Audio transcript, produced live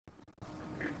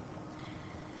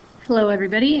Hello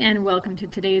everybody and welcome to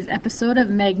today's episode of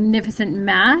Magnificent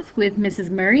Math with Mrs.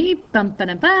 Murray. Bum, ba,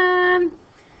 da, bum.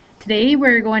 Today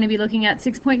we're going to be looking at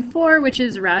 6.4, which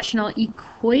is rational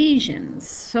equations.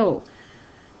 So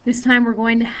this time we're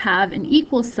going to have an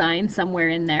equal sign somewhere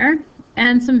in there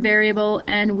and some variable,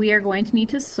 and we are going to need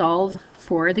to solve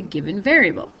for the given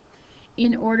variable.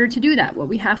 In order to do that, what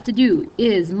we have to do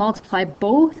is multiply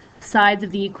both sides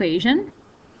of the equation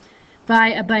by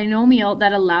a binomial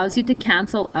that allows you to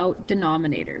cancel out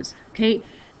denominators. Okay,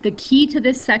 the key to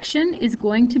this section is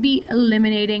going to be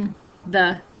eliminating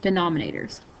the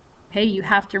denominators. Okay, you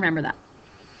have to remember that.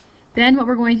 Then what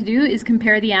we're going to do is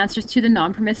compare the answers to the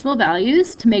non-permissible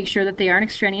values to make sure that they aren't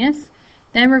extraneous.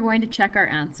 Then we're going to check our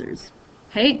answers.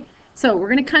 Okay, so we're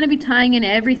going to kind of be tying in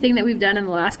everything that we've done in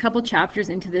the last couple chapters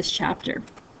into this chapter.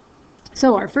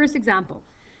 So our first example,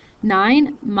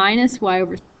 9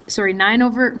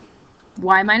 over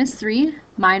y minus 3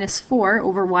 minus 4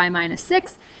 over y minus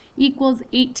 6 equals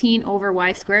 18 over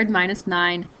y squared minus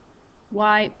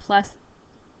 9y plus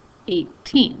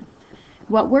 18.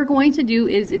 What we're going to do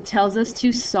is it tells us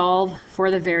to solve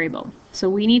for the variable. So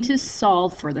we need to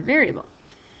solve for the variable.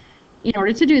 In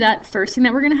order to do that, first thing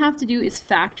that we're going to have to do is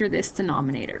factor this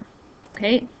denominator.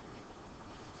 Okay?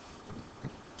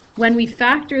 When we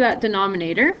factor that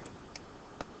denominator,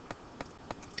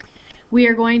 we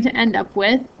are going to end up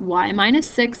with y minus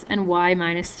 6 and y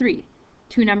minus 3.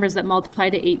 Two numbers that multiply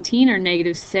to 18 are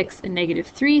negative 6 and negative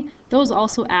 3. Those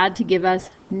also add to give us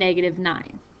negative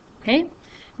 9. Okay?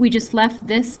 We just left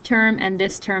this term and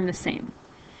this term the same.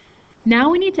 Now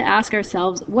we need to ask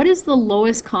ourselves, what is the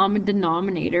lowest common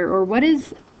denominator, or what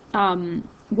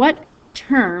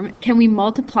term can we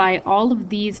multiply all of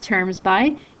these terms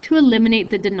by to eliminate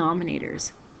the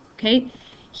denominators? Okay?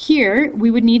 Here,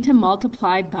 we would need to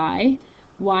multiply by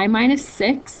y minus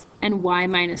 6 and y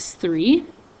minus 3.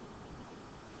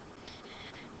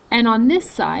 And on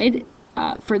this side,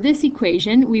 for this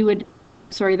equation,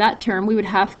 that term, we would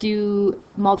have to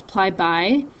multiply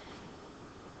by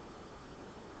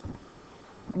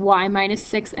y minus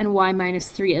 6 and y minus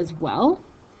 3 as well.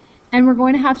 And we're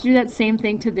going to have to do that same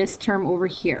thing to this term over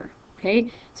here.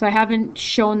 Okay, so I haven't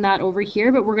shown that over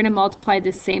here, but we're going to multiply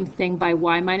the same thing by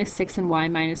y minus 6 and y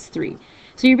minus 3.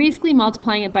 So you're basically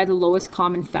multiplying it by the lowest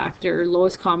common factor, or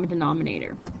lowest common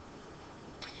denominator.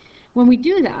 When we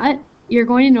do that, you're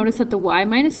going to notice that the y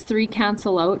minus 3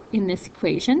 cancel out in this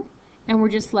equation, and we're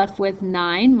just left with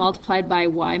 9 multiplied by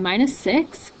y minus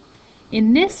 6.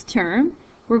 In this term,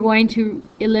 we're going to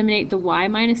eliminate the y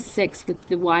minus 6 with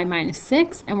the y minus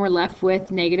 6, and we're left with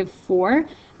negative 4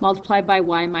 multiplied by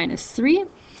y minus 3.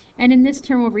 And in this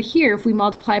term over here, if we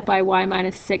multiply it by y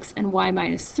minus 6 and y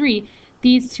minus 3,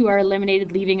 these two are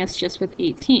eliminated, leaving us just with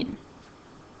 18.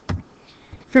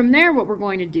 From there, what we're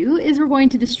going to do is we're going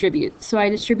to distribute. So I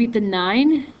distribute the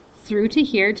 9 through to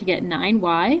here to get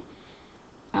 9y.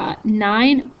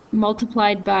 9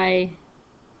 multiplied by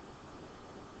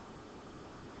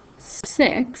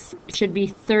 6 should be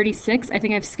 36. I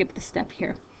think I've skipped the step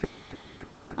here.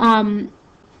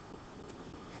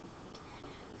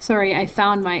 Sorry, I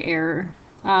found my error.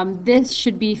 This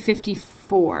should be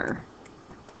 54.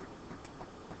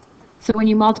 So when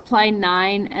you multiply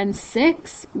 9 and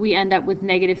 6, we end up with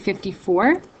negative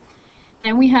 54.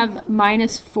 And we have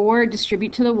minus 4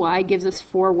 distribute to the y gives us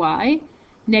 4y.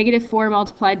 Negative 4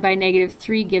 multiplied by negative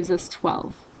 3 gives us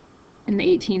 12. And the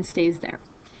 18 stays there.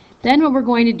 Then what we're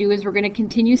going to do is we're going to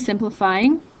continue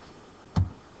simplifying.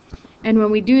 And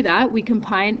when we do that, we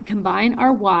combine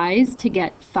our y's to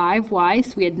get 5y.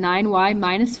 So we had 9y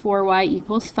minus 4y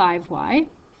equals 5y.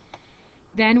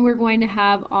 Then we're going to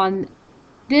have on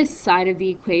this side of the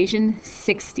equation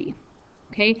 60.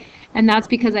 Okay, and that's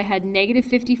because I had negative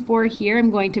 54 here.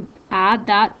 I'm going to add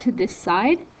that to this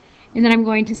side. And then I'm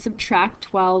going to subtract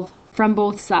 12 from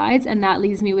both sides, and that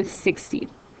leaves me with 60.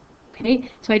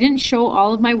 Okay, so I didn't show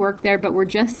all of my work there, but we're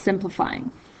just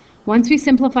simplifying. Once we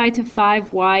simplify to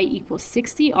 5y equals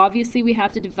 60, obviously we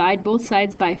have to divide both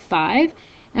sides by 5,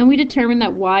 and we determine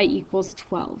that y equals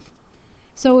 12.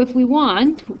 So if we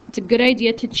want, it's a good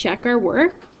idea to check our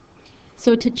work.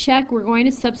 So to check, we're going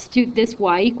to substitute this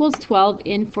y equals 12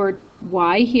 in for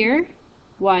y here,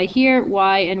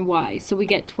 y, and y. So we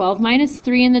get 12 minus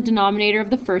 3 in the denominator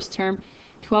of the first term,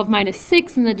 12 minus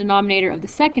 6 in the denominator of the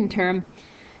second term,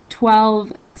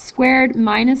 12 squared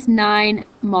minus 9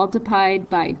 multiplied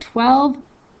by 12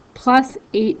 plus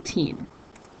 18.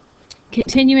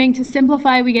 Continuing to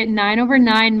simplify, we get 9 over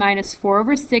 9 minus 4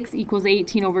 over 6 equals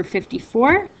 18 over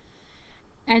 54.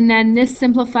 And then this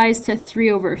simplifies to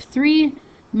 3 over 3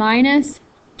 minus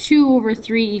 2 over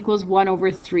 3 equals 1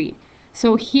 over 3.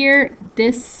 So here,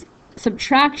 this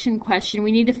subtraction question,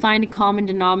 we need to find a common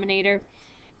denominator,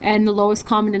 and the lowest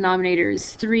common denominator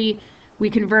is 3. We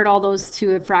convert all those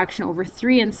to a fraction over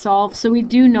 3 and solve. So we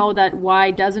do know that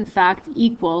y does in fact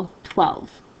equal 12.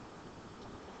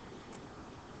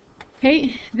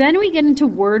 Okay, then we get into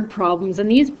word problems, and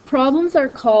these problems are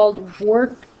called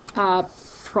work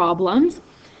problems.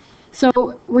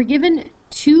 So we're given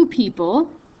 2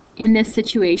 people in this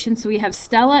situation. So we have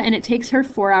Stella, and it takes her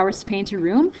 4 hours to paint a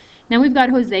room. Now we've got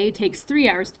Jose, who takes 3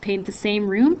 hours to paint the same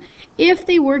room. If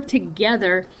they work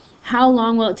together, how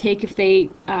long will it take if they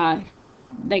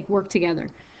work together?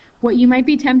 What you might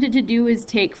be tempted to do is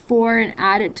take 4 and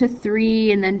add it to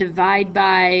 3 and then divide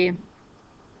by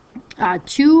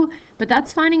 2, but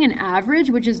that's finding an average,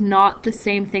 which is not the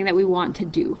same thing that we want to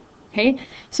do. Okay,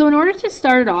 so in order to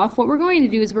start it off, what we're going to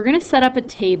do is we're going to set up a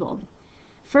table.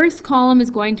 First column is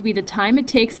going to be the time it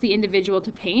takes the individual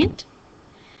to paint.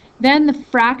 Then the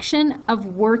fraction of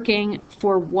working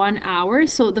for 1 hour.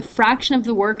 So the fraction of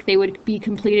the work they would be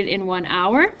completed in 1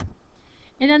 hour.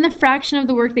 And then the fraction of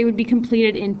the work they would be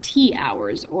completed in T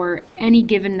hours, or any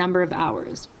given number of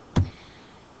hours.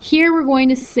 Here we're going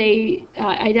to say,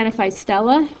 identify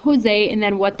Stella, Jose, and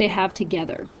then what they have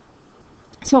together.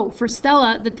 So for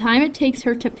Stella, the time it takes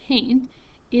her to paint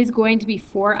is going to be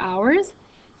 4 hours.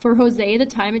 For Jose, the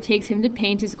time it takes him to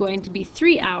paint is going to be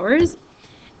 3 hours.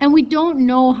 And we don't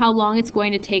know how long it's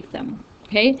going to take them.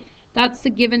 Okay, that's the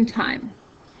given time.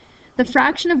 The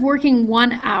fraction of working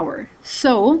 1 hour.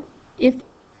 So if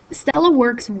Stella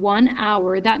works 1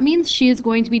 hour, that means she is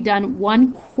going to be done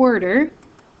 1/4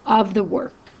 of the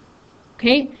work.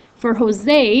 Okay, for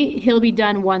Jose, he'll be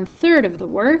done 1/3 of the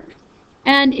work.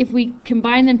 And if we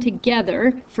combine them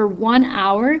together for 1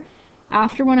 hour,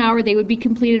 after 1 hour, they would be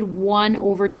completed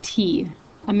 1/t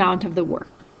amount of the work.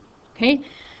 Okay,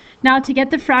 now to get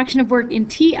the fraction of work in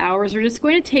T hours, we're just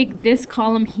going to take this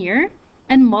column here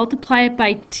and multiply it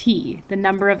by T, the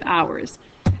number of hours.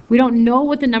 We don't know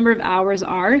what the number of hours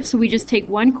are, so we just take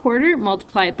 1/4,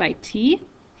 multiply it by T,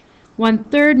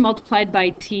 1/3 multiplied by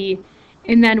T,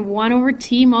 and then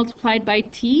 1/t multiplied by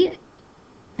T.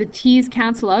 The T's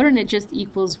cancel out and it just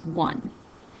equals 1.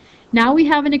 Now we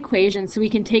have an equation, so we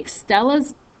can take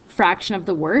Stella's fraction of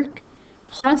the work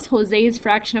plus Jose's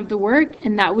fraction of the work,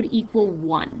 and that would equal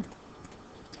 1.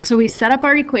 So we set up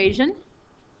our equation.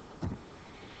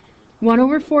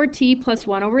 1/4t plus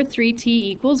 1/3t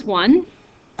equals 1.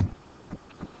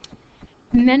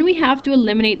 And then we have to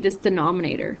eliminate this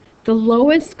denominator. The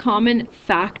lowest common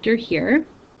factor here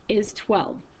is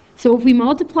 12. So if we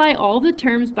multiply all the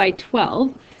terms by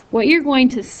 12, what you're going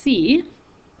to see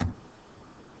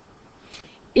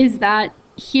is that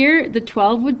here the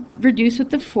 12 would reduce with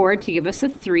the 4 to give us a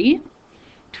 3.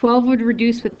 12 would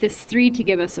reduce with this 3 to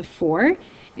give us a 4.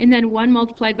 And then 1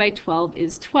 multiplied by 12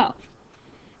 is 12.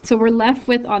 So we're left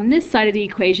with, on this side of the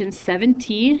equation,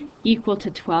 7t equal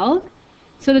to 12.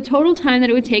 So the total time that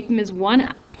it would take them is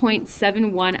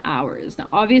 1.71 hours. Now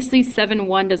obviously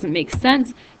 7.1 doesn't make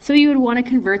sense, so you would want to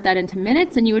convert that into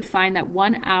minutes, and you would find that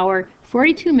 1 hour,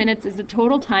 42 minutes is the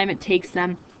total time it takes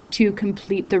them to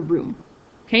complete the room.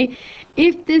 Okay,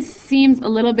 if this seems a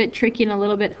little bit tricky and a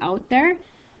little bit out there,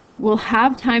 we'll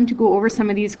have time to go over some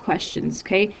of these questions.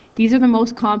 Okay, these are the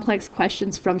most complex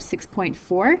questions from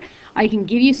 6.4. I can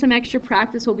give you some extra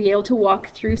practice. We'll be able to walk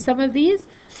through some of these.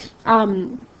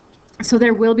 So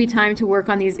there will be time to work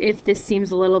on these if this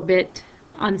seems a little bit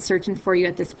uncertain for you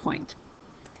at this point.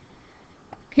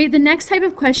 Okay, the next type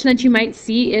of question that you might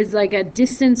see is like a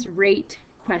distance rate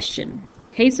question.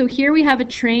 Okay, so here we have a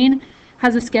train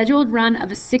has a scheduled run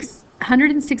of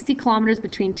 160 kilometers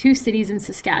between 2 cities in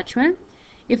Saskatchewan.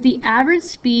 If the average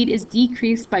speed is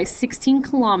decreased by 16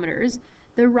 kilometers,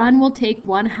 the run will take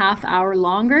 1/2 hour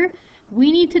longer.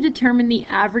 We need to determine the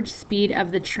average speed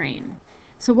of the train.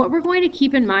 So what we're going to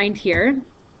keep in mind here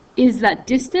is that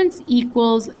distance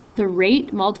equals the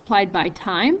rate multiplied by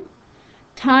time.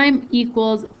 Time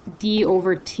equals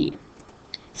d/t.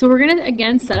 So we're going to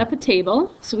again set up a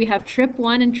table. So we have trip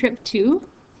 1 and trip 2.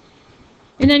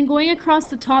 And then going across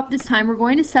the top this time, we're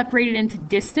going to separate it into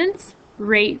distance,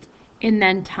 rate, and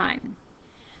then time.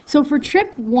 So for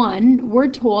trip 1, we're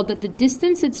told that the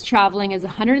distance it's traveling is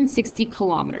 160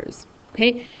 kilometers.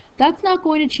 Okay, that's not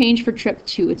going to change for trip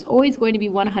 2. It's always going to be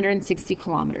 160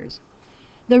 kilometers.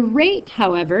 The rate,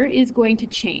 however, is going to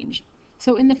change.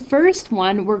 So in the first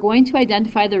one, we're going to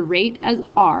identify the rate as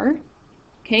r.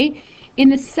 Okay, in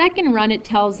the second run, it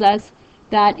tells us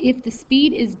that if the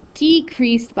speed is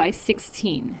decreased by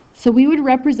 16, so we would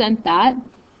represent that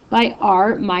by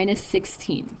r minus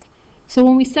 16. So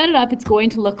when we set it up, it's going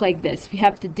to look like this. We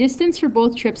have the distance for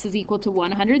both trips is equal to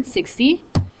 160.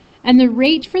 And the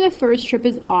rate for the first trip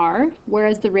is r,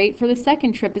 whereas the rate for the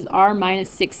second trip is r minus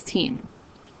 16.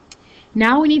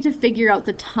 Now we need to figure out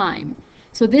the time.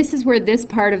 So this is where this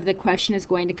part of the question is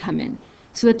going to come in.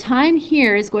 So the time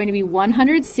here is going to be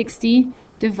 160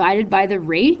 divided by the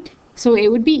rate. So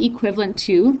it would be equivalent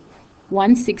to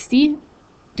 160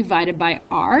 divided by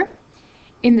r.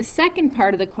 In the second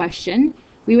part of the question,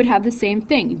 we would have the same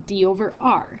thing, d over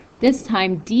r. This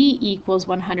time d equals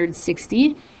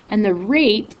 160 and the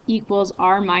rate equals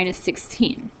r minus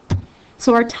 16.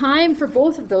 So our time for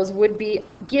both of those would be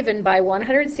given by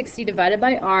 160 divided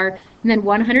by r and then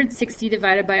 160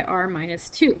 divided by r minus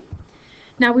 2.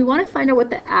 Now we want to find out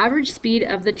what the average speed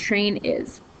of the train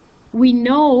is. We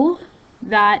know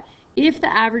that if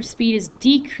the average speed is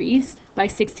decreased by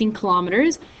 16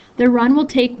 kilometers, the run will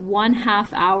take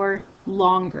 1/2 hour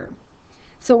longer.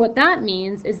 So what that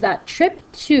means is that trip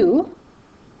 2,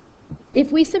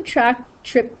 if we subtract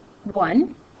trip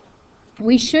 1,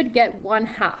 we should get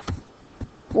 1/2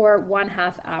 or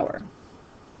 1/2 hour.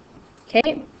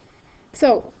 Okay,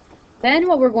 so then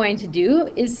what we're going to do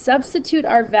is substitute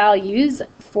our values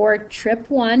for trip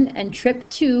 1 and trip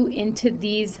 2 into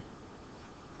these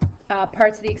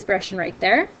parts of the expression right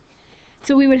there.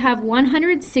 So we would have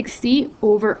 160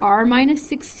 over r minus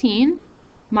 16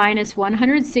 minus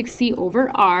 160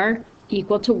 over r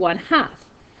equal to 1/2.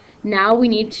 Now we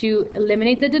need to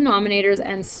eliminate the denominators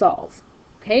and solve.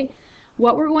 Okay,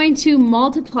 what we're going to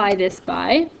multiply this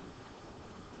by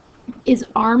is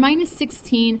r minus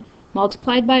 16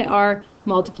 multiplied by r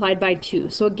multiplied by 2.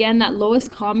 So again, that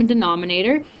lowest common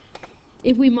denominator.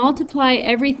 If we multiply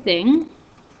everything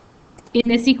in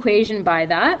this equation by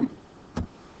that,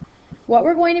 what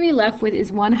we're going to be left with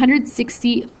is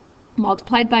 160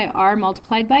 multiplied by r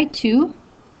multiplied by 2,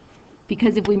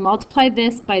 because if we multiply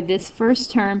this by this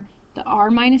first term, the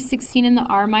r minus 16 and the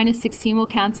r minus 16 will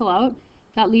cancel out.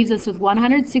 That leaves us with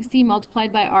 160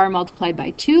 multiplied by r multiplied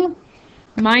by 2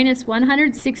 minus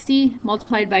 160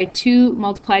 multiplied by 2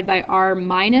 multiplied by r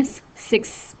minus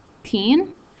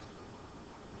 16.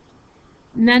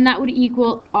 And then that would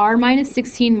equal r minus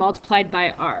 16 multiplied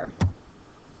by r.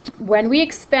 When we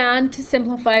expand to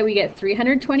simplify, we get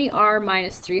 320r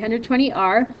minus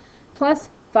 320r plus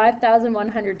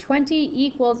 5,120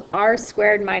 equals r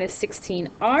squared minus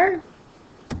 16r.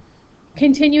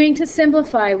 Continuing to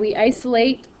simplify, we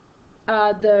isolate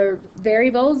the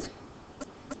variables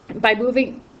by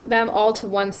moving them all to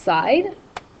one side.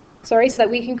 So that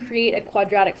we can create a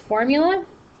quadratic formula.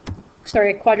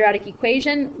 A quadratic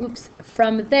equation. Oops.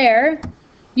 From there,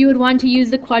 you would want to use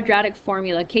the quadratic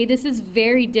formula. Okay, this is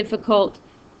very difficult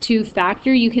to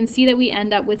factor. You can see that we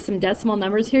end up with some decimal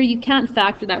numbers here. You can't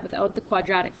factor that without the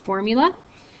quadratic formula.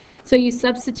 So you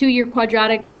substitute your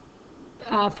quadratic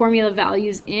formula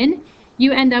values in.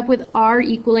 You end up with r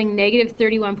equaling negative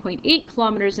 31.8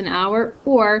 kilometers an hour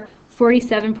or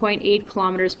 47.8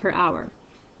 kilometers per hour.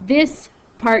 This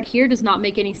part here does not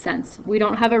make any sense. We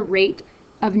don't have a rate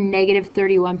of negative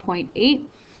 31.8.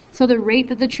 So the rate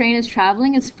that the train is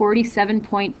traveling is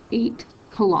 47.8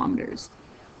 kilometers.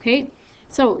 Okay,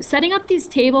 so setting up this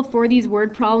table for these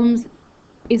word problems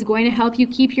is going to help you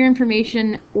keep your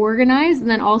information organized and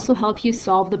then also help you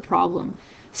solve the problem.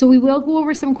 So we will go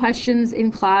over some questions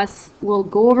in class. We'll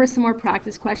go over some more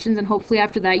practice questions, and hopefully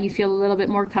after that you feel a little bit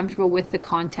more comfortable with the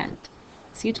content.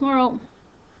 See you tomorrow.